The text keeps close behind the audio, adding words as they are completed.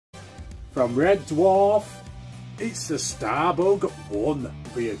from Red Dwarf. It's the Starbug 1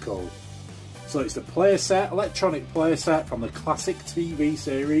 vehicle. So it's the playset, electronic playset from the classic TV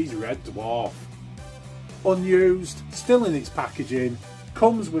series Red Dwarf. Unused, still in its packaging,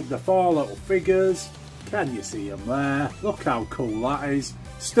 comes with the 4 little figures. Can you see them there? Look how cool that is.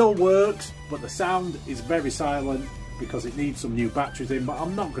 Still works, but the sound is very silent because it needs some new batteries in, but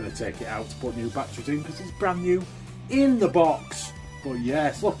I'm not going to take it out to put new batteries in because it's brand new in the box. But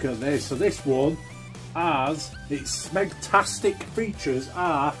yes, look at this. So this one, as its smegtastic features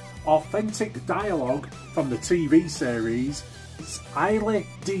are authentic dialogue from the TV series, its highly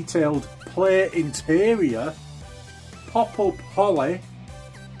detailed play interior, pop-up holly,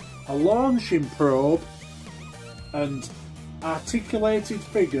 a launching probe, and articulated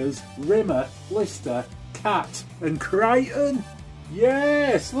figures Rimmer, Lister, Cat and Crichton.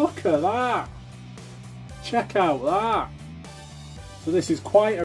 Yes, look at that. Check out that. So this is quite a